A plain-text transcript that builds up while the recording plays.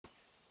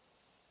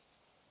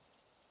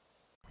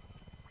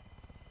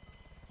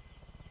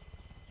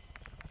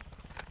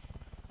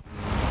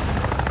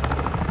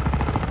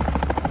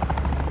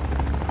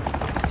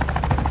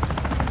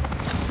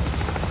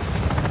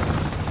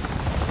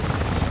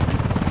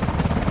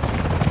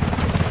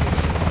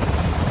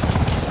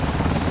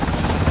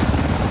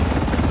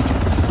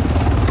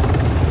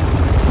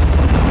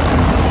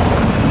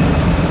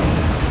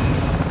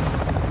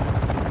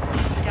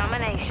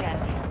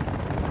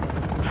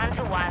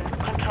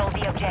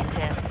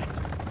objectives.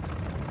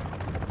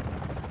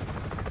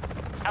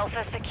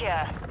 Alpha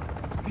secure.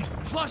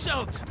 Flush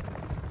out!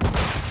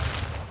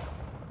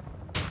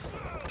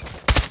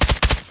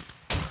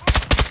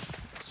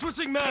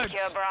 Switching mags!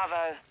 Secure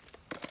Bravo.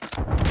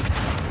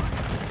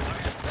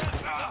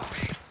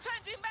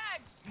 Changing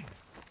mags!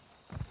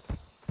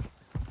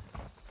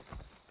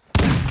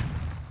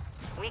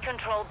 We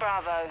control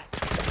Bravo.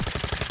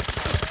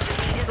 The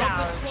lead is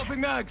ours.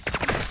 Swapping mags!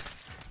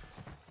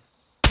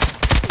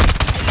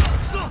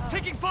 Stop!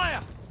 Taking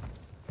fire!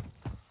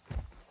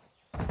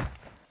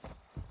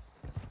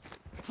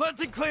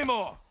 Planting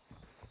Claymore!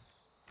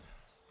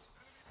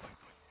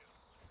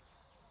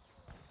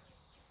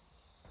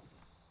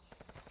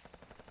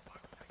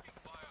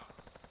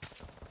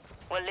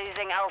 We're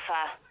losing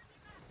Alpha.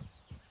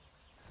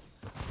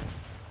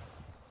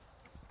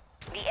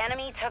 The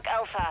enemy took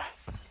Alpha.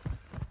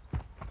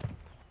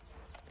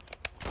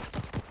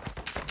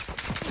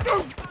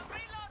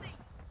 Reloading!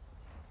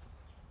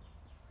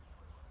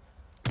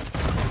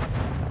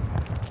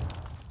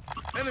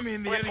 Enemy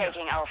in the We're area.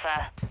 taking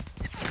Alpha.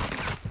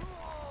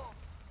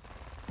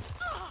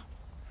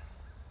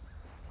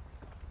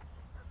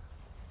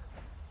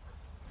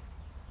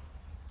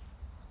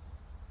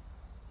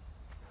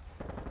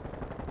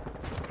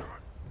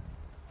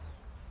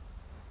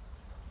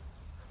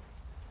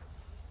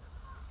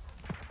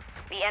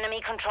 The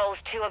enemy controls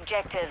 2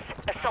 objectives.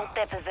 Assault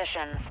their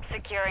positions.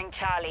 Securing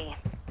Charlie.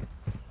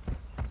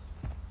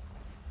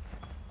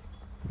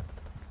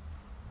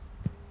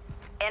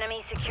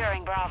 Enemy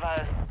securing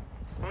Bravo.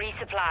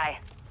 Resupply.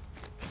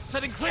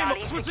 Setting Claymore!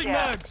 Charlie Switching secure.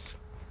 mags!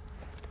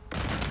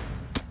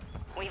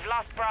 We've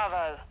lost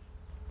Bravo.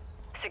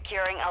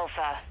 Securing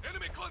Alpha.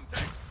 Enemy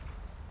contact!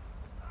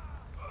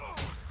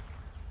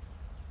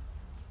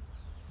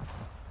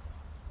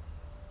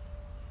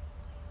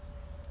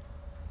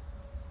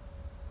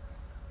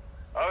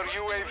 Our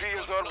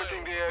UAV is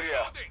orbiting the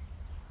area.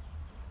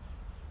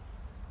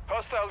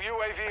 Hostile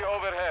UAV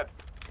overhead.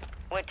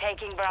 We're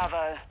taking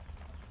Bravo.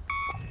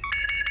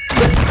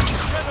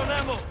 Red on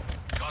ammo!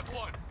 Got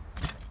one.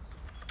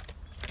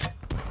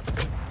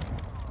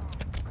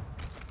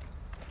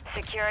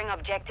 Securing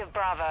objective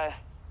Bravo.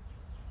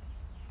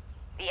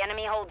 The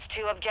enemy holds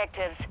 2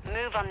 objectives.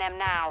 Move on them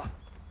now.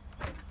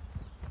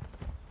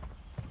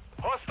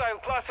 Hostile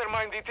cluster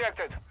mine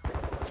detected.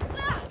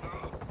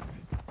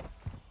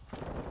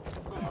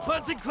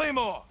 Planting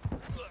Claymore!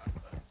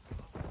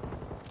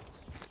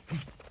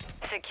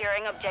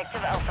 Securing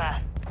objective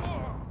Alpha.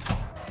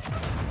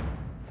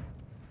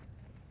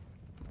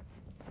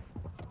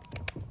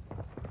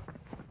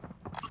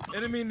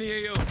 Enemy in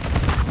the AO.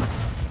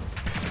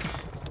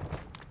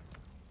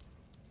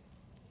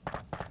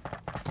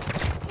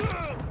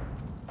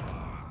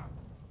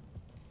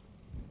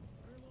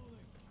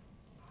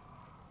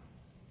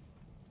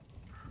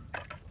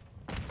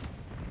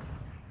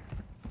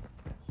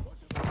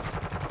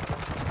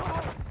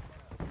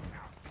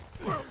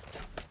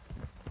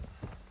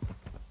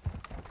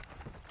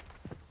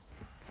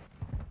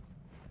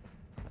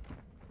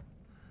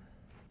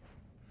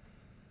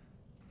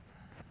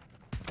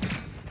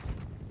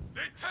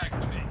 They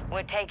tagged me.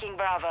 We're taking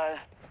Bravo.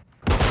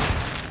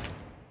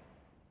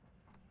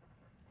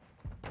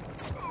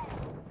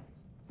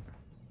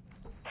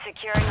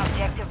 Securing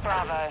objective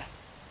Bravo.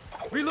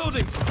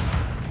 Reloading!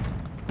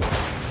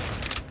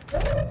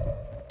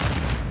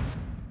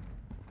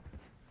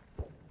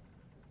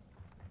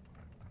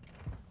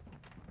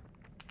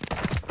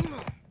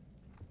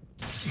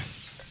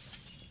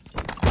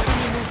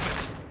 Enemy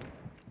movement!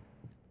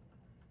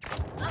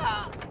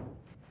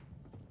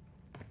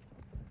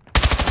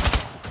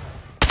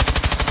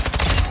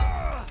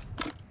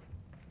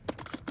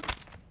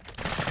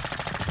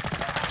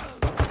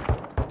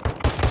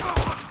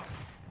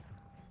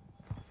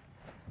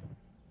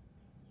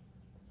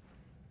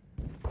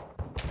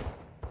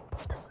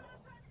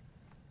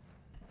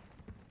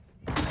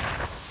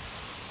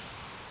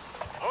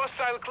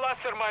 Hostile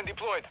cluster mine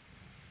deployed.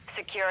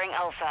 Securing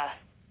Alpha.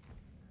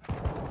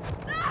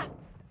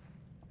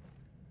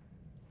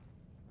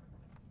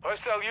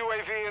 Hostile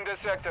UAV in the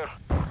sector.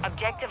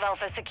 Objective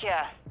Alpha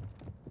secure.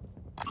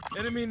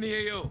 Enemy in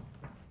the AO.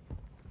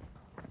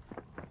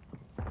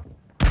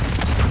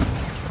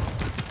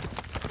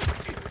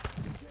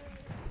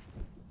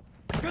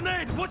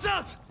 Grenade! Watch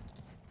out!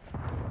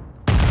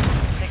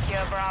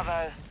 Secure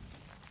Bravo.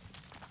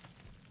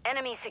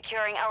 Enemy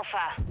securing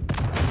Alpha.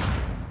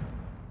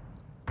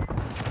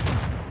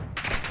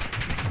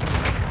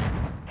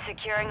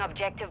 Securing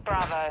objective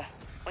Bravo.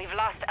 We've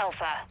lost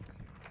Alpha.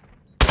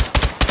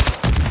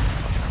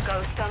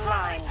 Ghost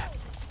online.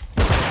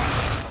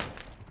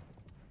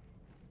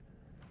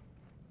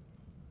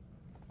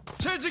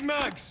 Changing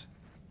mags!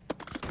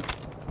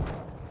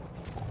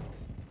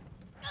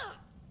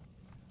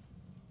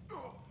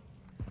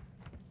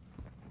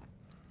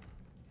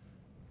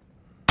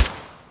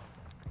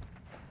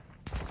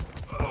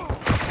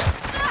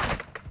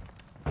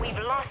 We've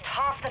lost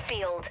half the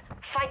field.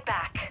 Fight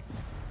back.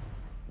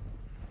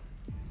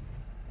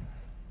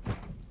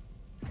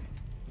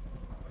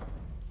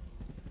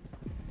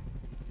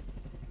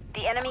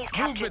 The enemy's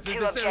captured Movement in 2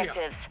 this area.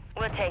 objectives.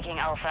 We're taking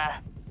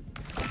Alpha.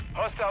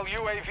 Hostile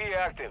UAV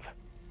active.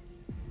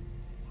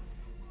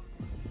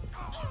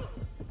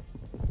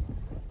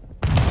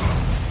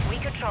 We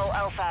control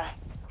Alpha.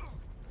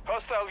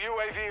 Hostile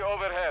UAV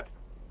overhead.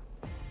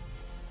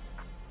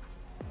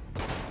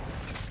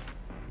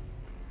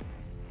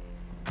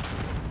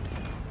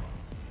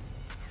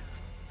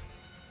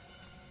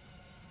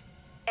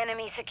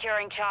 Enemy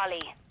securing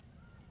Charlie.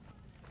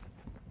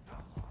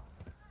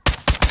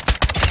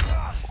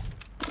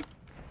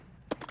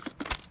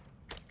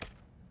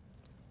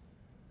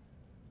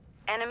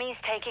 Enemies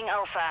taking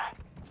Alpha.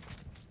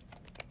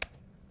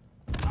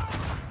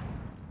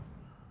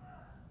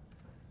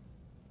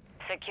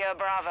 Secure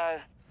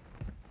Bravo.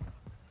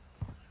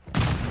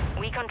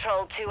 We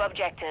control 2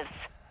 objectives.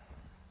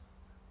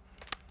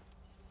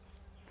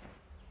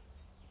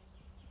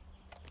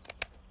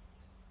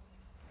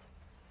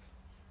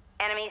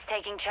 Enemies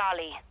taking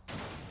Charlie.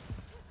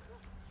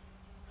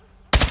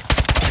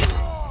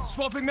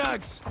 Swapping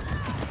mags.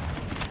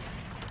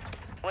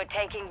 We're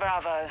taking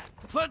Bravo.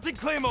 Planting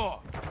Claymore.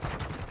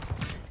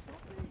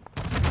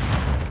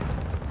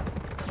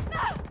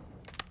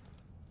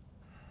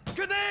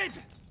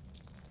 Grenade!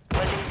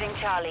 We're losing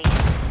Charlie.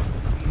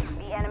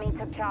 The enemy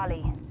took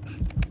Charlie.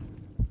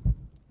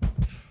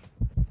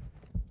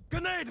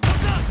 Grenade!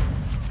 What's up?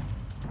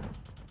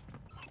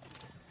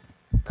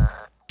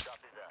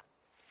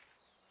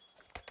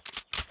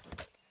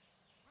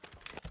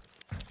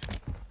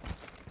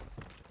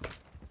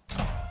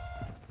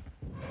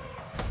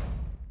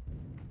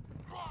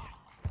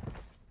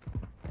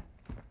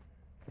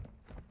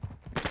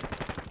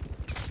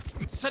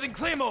 Setting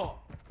Claymore!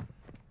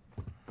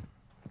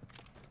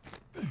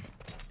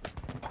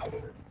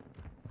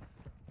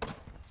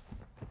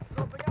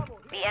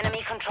 The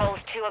enemy controls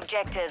 2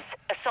 objectives.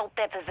 Assault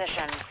their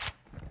positions.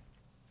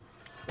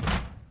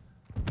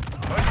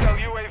 Hostile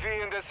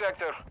UAV in this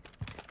sector.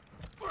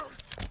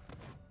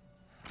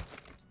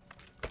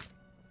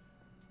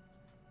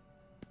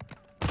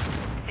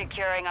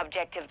 Securing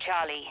objective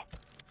Charlie.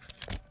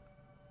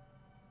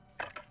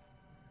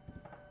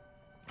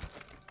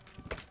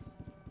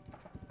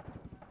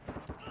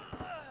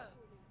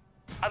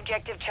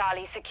 Objective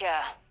Charlie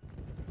secure.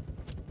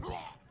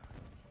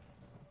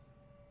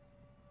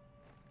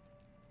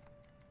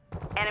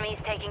 Enemies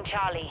taking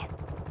Charlie.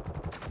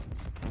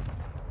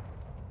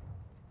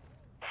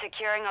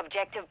 Securing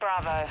objective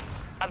Bravo.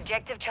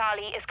 Objective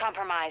Charlie is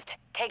compromised.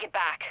 Take it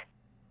back.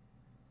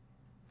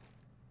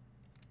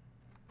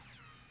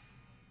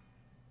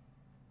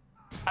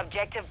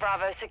 Objective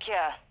Bravo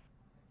secure.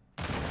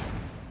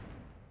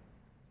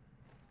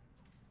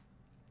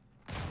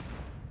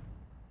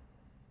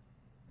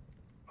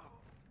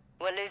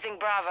 We're losing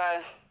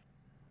Bravo.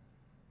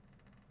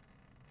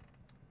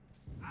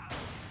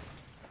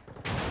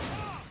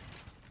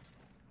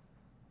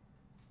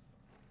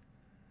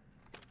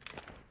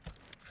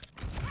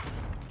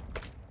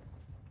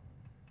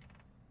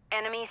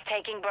 Enemies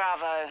taking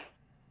Bravo.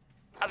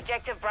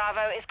 Objective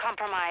Bravo is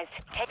compromised.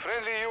 Take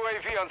Friendly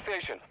UAV on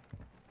station.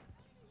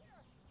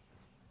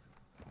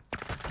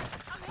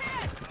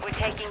 We're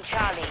taking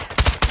Charlie.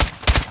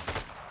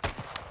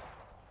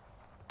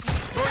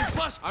 Throwing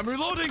flash! I'm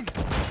reloading!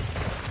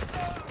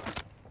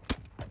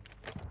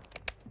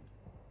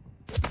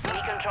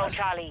 We control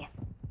Charlie.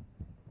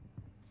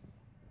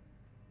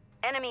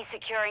 Enemy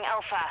securing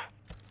Alpha.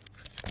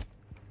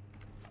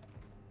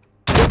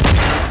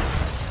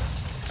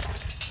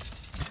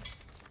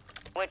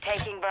 We're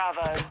taking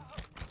Bravo.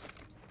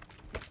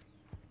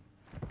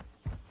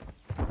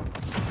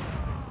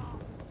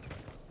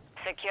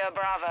 Secure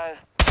Bravo.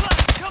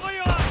 Flash! Cover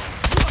your eyes!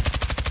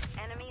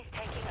 Enemies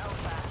taking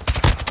Alpha.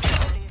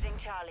 We're losing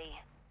Charlie.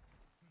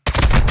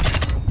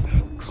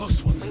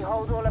 Close one. We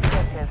hold all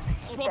objectives.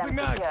 Keep Swapping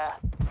them mags. secure.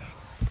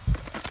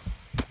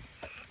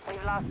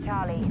 We've lost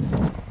Charlie.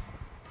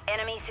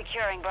 Enemy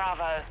securing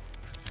Bravo.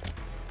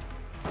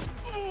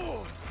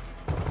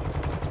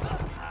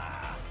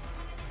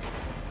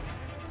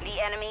 The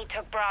enemy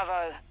took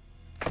Bravo.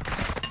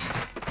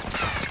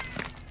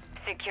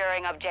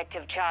 Securing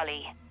objective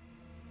Charlie.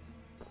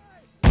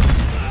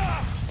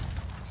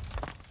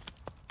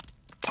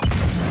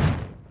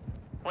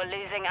 We're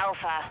losing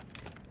Alpha.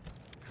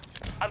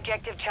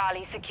 Objective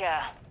Charlie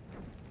secure.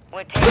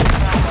 We're taking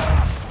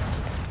Bravo.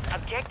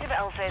 Objective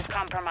Alpha is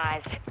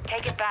compromised.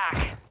 Take it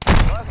back.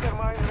 Cluster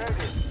mine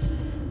ready.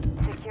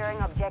 Securing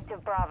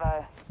objective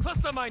Bravo.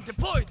 Cluster mine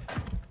deployed!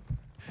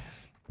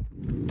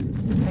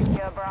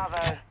 Secure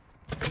Bravo.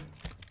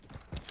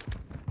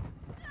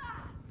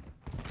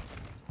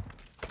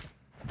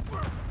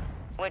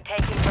 We're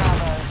taking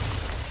Bravo.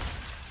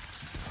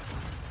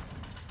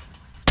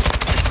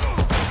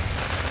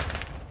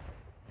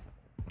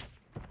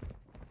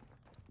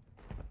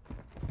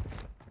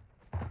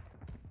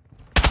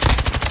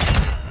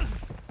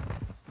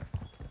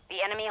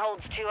 The enemy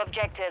holds 2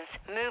 objectives.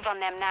 Move on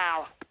them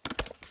now.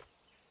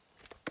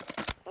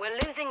 We're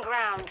losing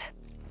ground.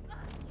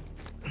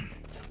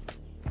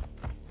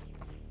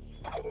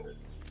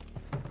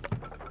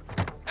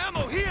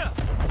 Ammo here!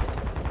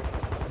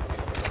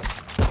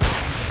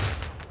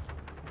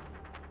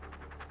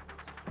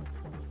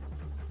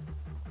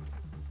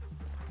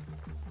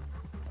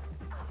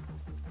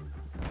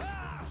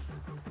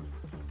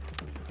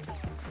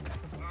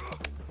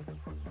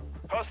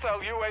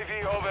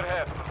 UAV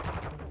overhead.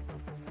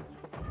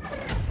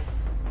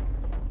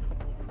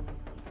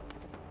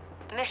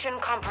 Mission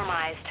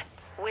compromised.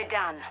 We're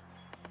done.